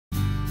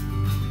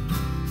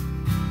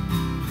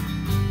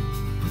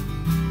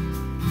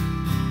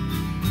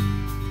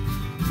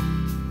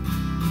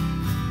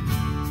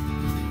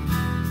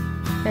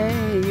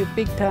you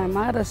big time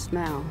artist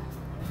now.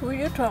 Who are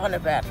you talking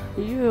about?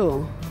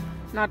 You.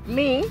 Not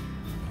me.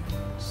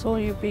 Saw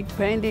you big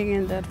painting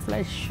in that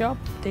flash shop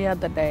the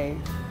other day.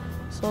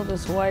 Saw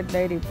this white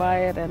lady buy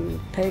it and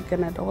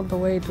taken it all the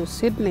way to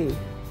Sydney.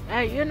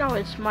 You know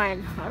it's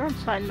mine. I don't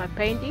sign my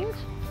paintings.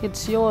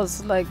 It's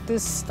yours like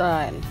this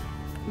style.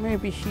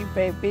 Maybe she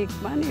paid big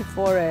money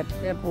for it,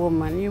 that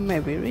woman. You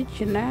may be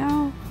rich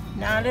now.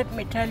 Now let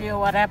me tell you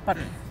what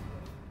happened.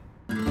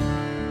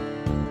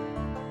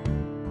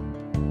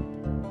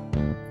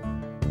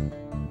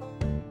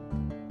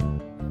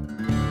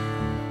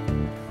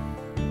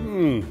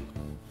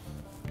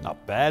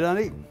 Not bad,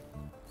 honey.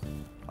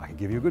 I can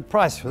give you a good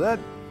price for that.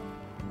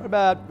 What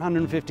about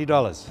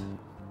 $150?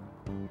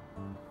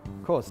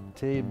 Of course,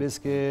 tea,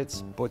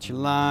 biscuits, bought you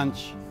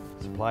lunch,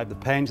 supplied the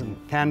paint and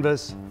the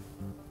canvas.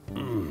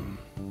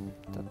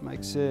 That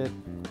makes it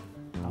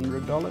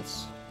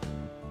 $100.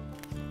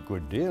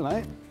 Good deal,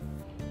 eh?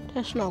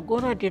 That's no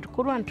good. I did a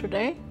good one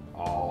today.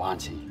 Oh,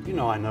 Auntie, you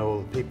know I know all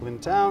the people in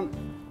town.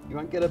 You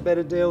won't get a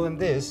better deal than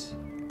this.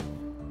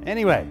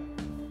 Anyway,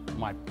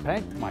 my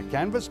paint, my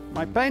canvas,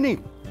 my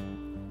painting.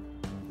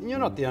 And you're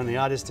not the only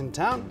artist in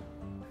town.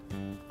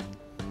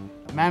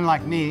 A man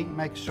like me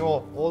makes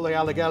sure all the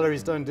other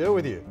galleries don't deal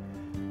with you.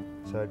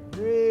 So it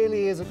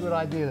really is a good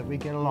idea that we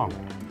get along,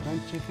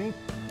 don't you think?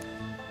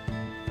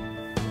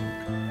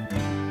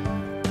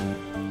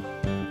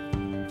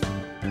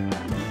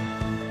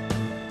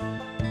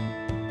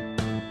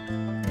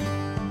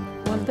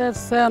 Well, that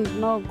sounds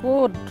no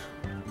good.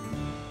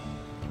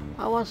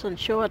 I wasn't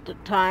sure at the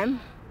time,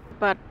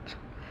 but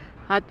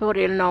I thought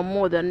he'll know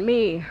more than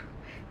me.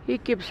 He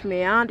keeps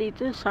me auntie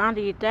this,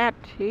 auntie that.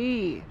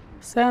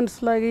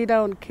 Sounds like he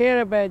don't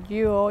care about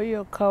you or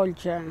your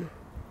culture.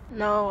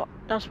 No,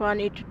 that's why I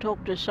need to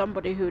talk to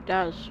somebody who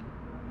does.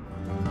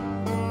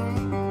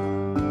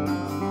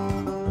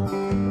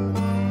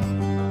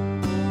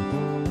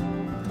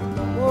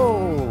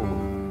 Whoa,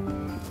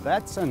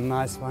 that's a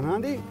nice one,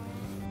 Auntie.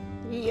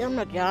 I'm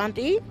not your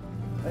auntie.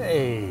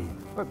 Hey,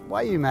 but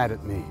why are you mad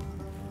at me?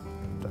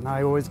 Don't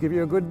I always give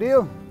you a good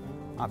deal?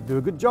 I do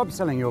a good job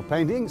selling your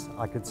paintings.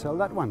 I could sell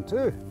that one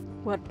too.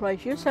 What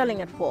price you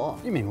selling it for?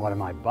 You mean, what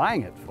am I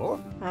buying it for?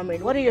 I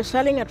mean, what are you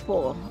selling it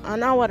for? I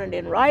know what it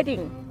in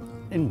writing.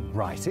 In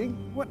writing?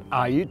 What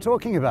are you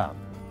talking about?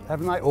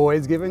 Haven't I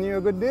always given you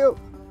a good deal?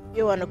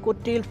 You want a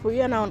good deal for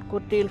you and I want a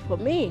good deal for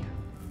me.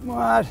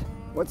 What?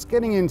 What's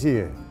getting into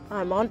you?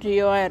 I'm onto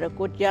you. I had a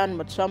good yarn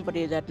with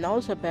somebody that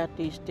knows about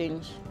these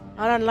things.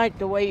 I don't like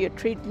the way you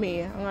treat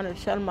me. I'm going to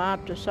sell my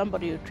art to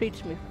somebody who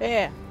treats me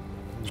fair.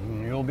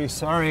 You'll be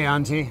sorry,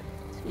 Auntie.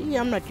 See,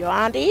 I'm not your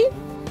auntie.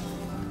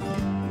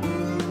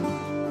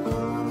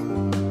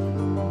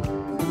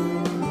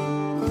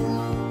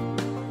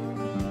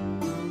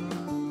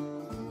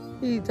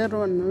 Hey, that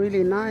one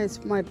really nice.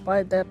 Might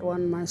buy that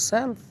one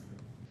myself.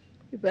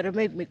 You better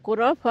make me good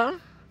offer.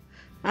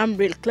 I'm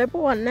real clever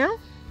one now.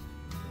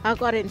 I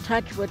got in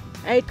touch with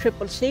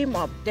ACCC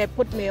mob. They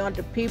put me on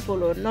to people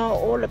who know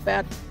all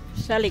about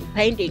selling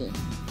painting.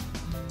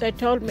 They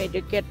told me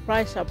to get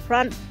price up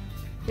front.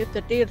 If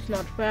the deal's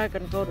not fair, I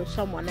can go to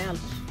someone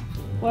else.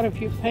 What if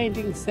your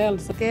painting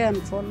sells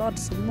again for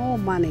lots more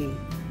money?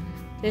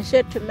 They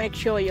said to make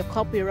sure your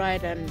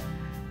copyright and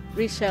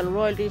resale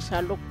royalties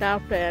are looked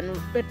after and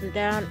written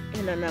down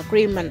in an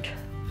agreement.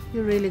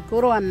 You're really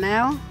good one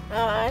now.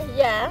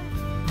 Yeah.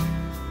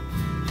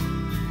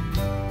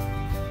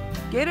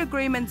 Get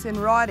agreements in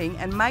writing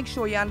and make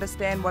sure you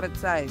understand what it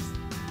says.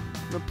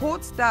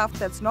 Report stuff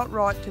that's not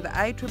right to the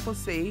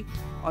ACCC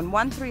on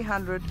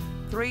 1300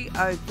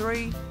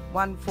 303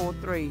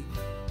 143.